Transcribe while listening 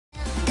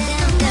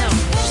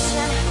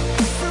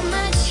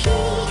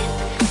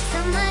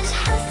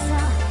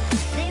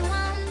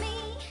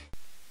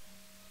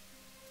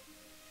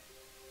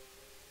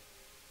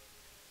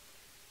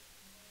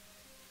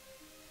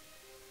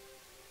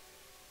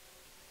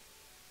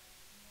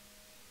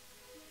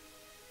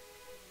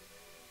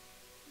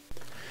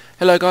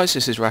Hello guys,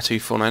 this is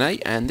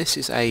Ratu498 and this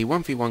is a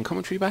 1v1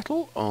 commentary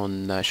battle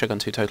on Shogun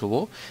 2 Total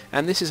War,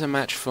 and this is a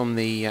match from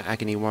the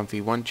Aggony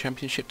 1v1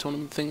 championship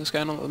tournament thing that's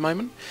going on at the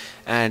moment,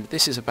 and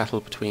this is a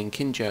battle between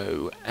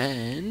Kinjo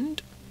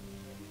and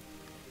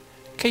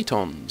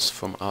Katons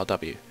from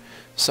RW.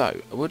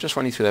 So, we'll just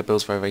run you through their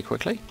builds very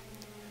quickly.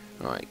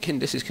 Alright,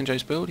 this is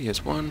Kinjo's build. He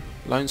has 1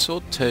 lone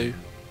sword, 2,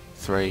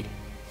 3,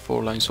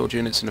 4 lone sword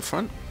units in the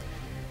front.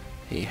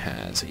 He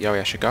has a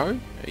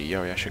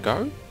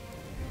Yori-Ashigaru,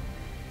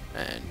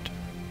 and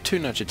 2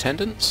 nudge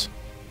attendants,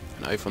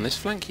 and over on this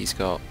flank he's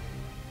got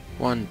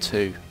 1,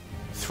 2,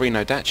 3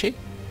 Nodachi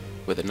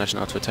with a nudge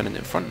Nato attendant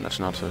in front and nudge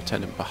Nato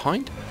attendant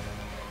behind,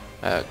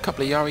 a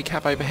couple of Yari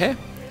Cav over here,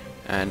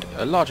 and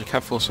a larger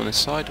Cav force on this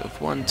side of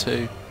 1,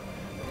 2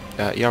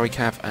 Yari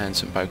Cav and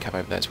some Bow Cav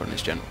over there to run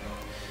this general.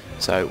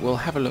 So we'll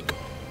have a look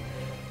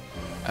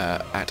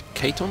at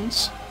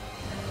Katons'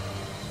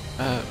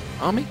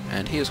 army,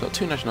 and he has got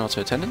 2 nudge Nato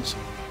attendants.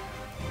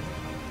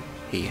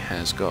 He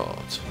has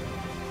got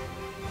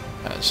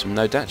some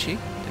Nodachi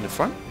in the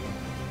front,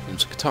 and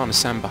some Katana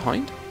Sam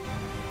behind.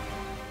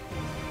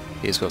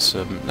 He's got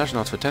some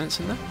Naginata attendants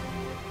in there,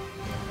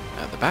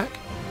 at the back,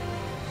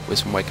 with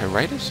some Waco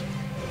Raiders,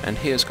 and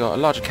he has got a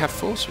larger Cav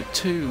force with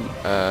 2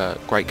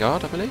 Great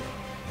Guard, I believe,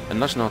 a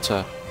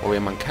Naginata Warrior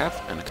Monk Cav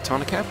and a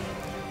Katana Cav,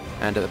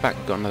 and at the back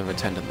we've got another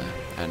attendant there,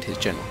 and his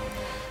general.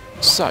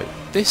 So,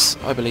 this,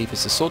 I believe,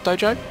 is the Sword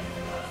Dojo,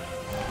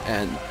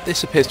 and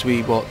this appears to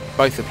be what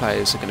both the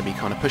players are going to be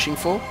kind of pushing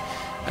for.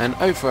 And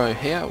over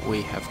here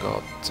we have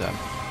got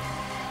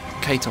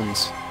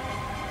Katons'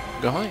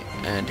 guy,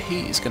 and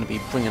he is going to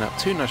be bringing up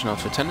 2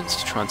 Naginata attendants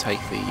to try and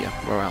take the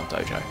Morale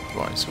Dojo.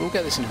 Right, so we'll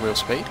get this into real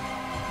speed.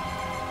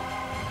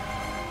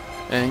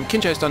 And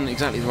Kinjo's done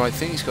exactly the right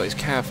thing. He's got his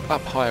Cav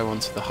up higher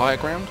onto the higher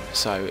ground,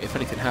 so if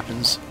anything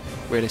happens,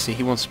 realistically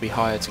he wants to be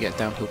higher to get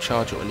downhill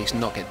charge, or at least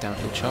not get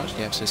downhill charge.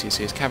 Yeah, so as you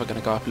see, his Cav are going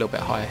to go up a little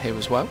bit higher here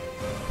as well.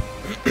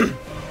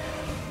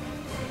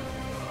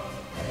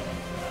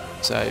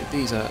 So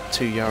these are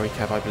 2 Yari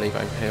Cav, I believe,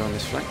 over here on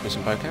this flank with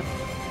some Bow Cav.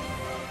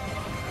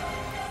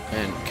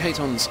 And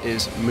Katons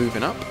is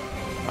moving up.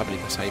 I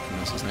believe that's how you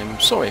pronounce his name. I'm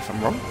sorry if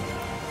I'm wrong.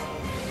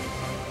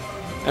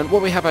 And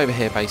what we have over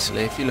here,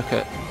 basically, if you look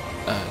at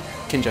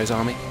Kinjo's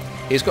army,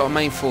 he's got a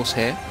main force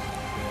here,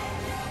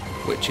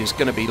 which is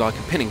going to be like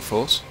a pinning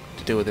force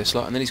to deal with this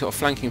lot. And then he's got a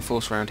flanking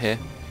force around here,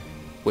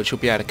 which will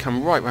be able to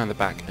come right round the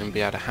back and be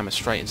able to hammer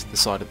straight into the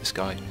side of this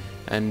guy.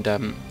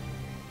 And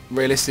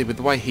realistically, with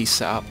the way he's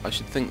set up, I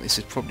should think this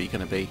is probably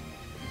going to be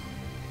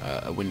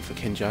a win for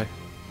Kinjo,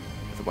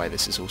 the way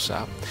this is all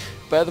set up.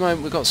 But at the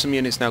moment we've got some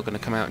units now going to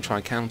come out and try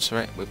and counter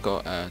it. We've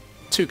got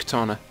 2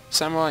 Katana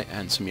Samurai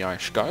and some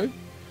Yori-Ashigaru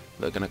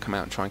that are going to come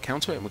out and try and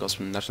counter it, and we've got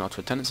some Naginata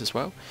attendants as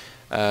well.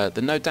 The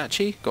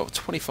Nodachi, got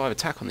 25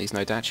 attack on these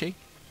Nodachi,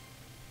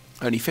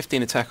 only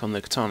 15 attack on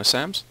the Katana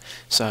Sams,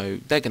 so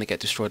they're going to get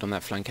destroyed on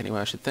that flank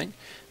anyway, I should think.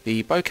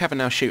 The Bow Cav are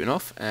now shooting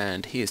off,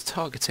 and he is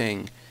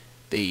targeting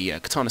the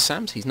Katana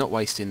Sams. He's not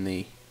wasting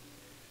the...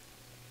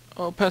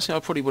 Oh, personally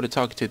I probably would have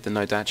targeted the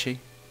Nodachi.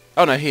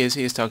 Oh no, he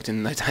is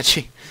targeting the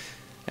Nodachi.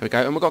 There we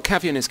go, and we've got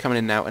Cav units coming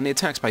in now, and the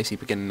attack's basically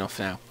beginning off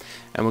now.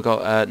 And we've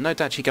got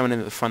Nodachi coming in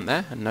at the front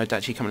there, and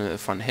Nodachi coming in at the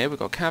front here. We've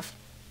got Cav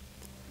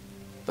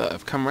that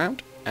have come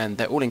round, and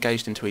they're all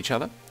engaged into each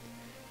other.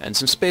 And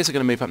some spears are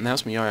going to move up now,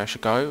 some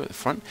Yori-Ashigaru at the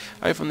front.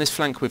 Over on this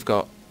flank we've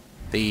got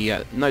the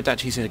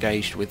Nodachi's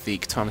engaged with the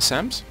Katana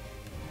Sams.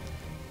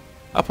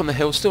 Up on the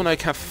hill, still no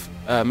Cav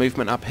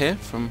movement up here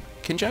from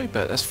Kinjo,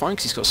 but that's fine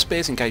because he's got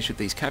spears engaged with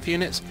these Cav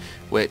units,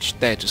 which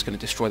they're just going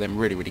to destroy them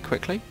really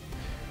quickly.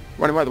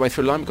 Running right the way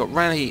through the line, we've got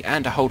Rally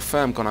and a Hold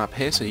Firm gone up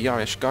here, so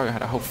Yori-Ashigaru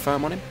had a Hold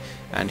Firm on him,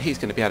 and he's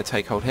going to be able to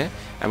take hold here.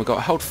 And we've got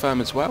a Hold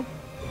Firm as well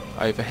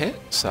over here,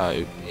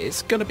 so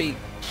it's going to be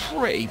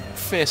pretty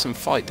fearsome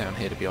fight down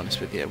here, to be honest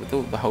with you, with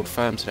all the Hold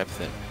Firms and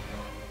everything.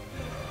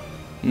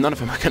 None of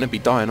them are going to be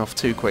dying off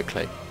too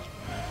quickly.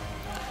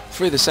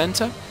 Through the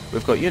centre,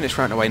 we've got units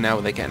running away now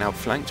when they're getting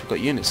outflanked. We've got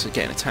units that are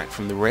getting attacked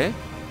from the rear.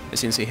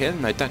 As you can see here,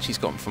 Nodachi's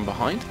got them from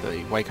behind,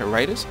 the Waco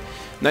Raiders.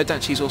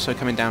 Nodachi's also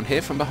coming down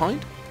here from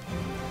behind.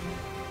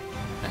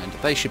 And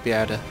they should be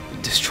able to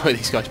destroy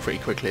these guys pretty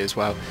quickly as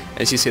well.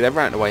 As you see, they're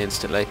running away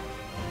instantly,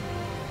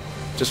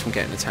 just from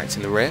getting attacked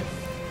in the rear.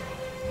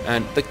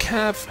 And the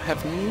Cav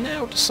have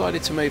now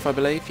decided to move, I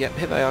believe. Yep,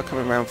 here they are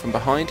coming around from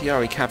behind.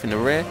 Yari Cav in the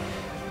rear.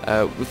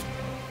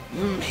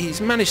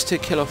 He's managed to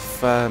kill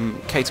off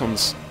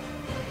Katons'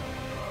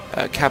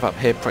 Cav up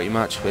here pretty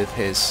much with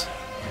his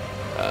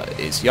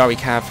Yari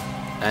Cav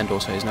and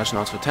also his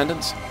Naginata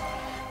attendants,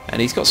 and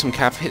he's got some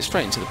Cav hit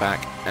straight into the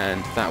back,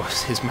 and that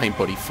was his main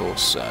body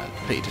force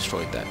completely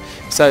destroyed there.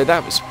 So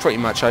that was pretty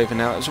much over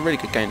now. It was a really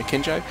good game to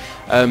Kinjo.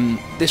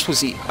 This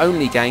was the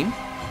only game,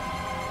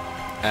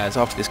 as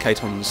after this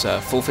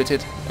Katons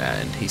forfeited,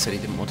 and he said he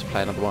didn't want to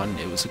play another one.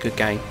 It was a good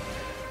game,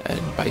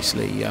 and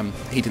basically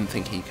he didn't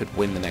think he could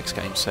win the next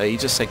game, so he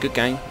just said good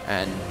game,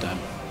 and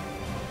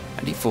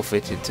he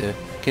forfeited to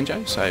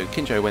Kinjo. So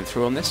Kinjo went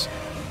through on this,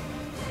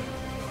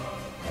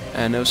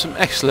 and there was some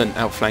excellent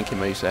outflanking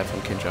moves there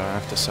from Kinjo, I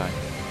have to say.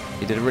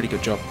 He did a really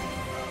good job.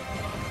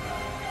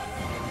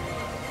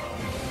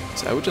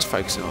 So we're just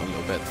focusing on a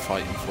little bit of the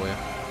fighting for you.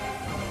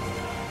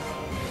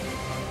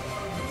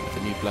 With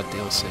the new blood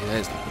DLC,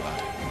 there's the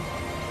blood.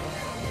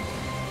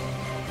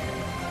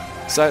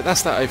 So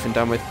that's that over and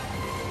done with.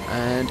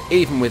 And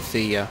even with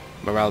the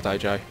Morale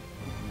Dojo,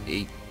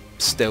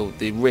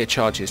 the rear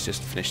charges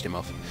just finished him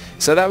off.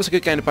 So that was a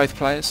good game to both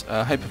players.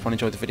 I hope everyone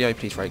enjoyed the video.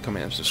 Please rate,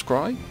 comment and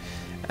subscribe.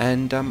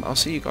 And I'll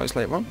see you guys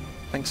later on.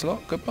 Thanks a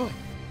lot. Goodbye.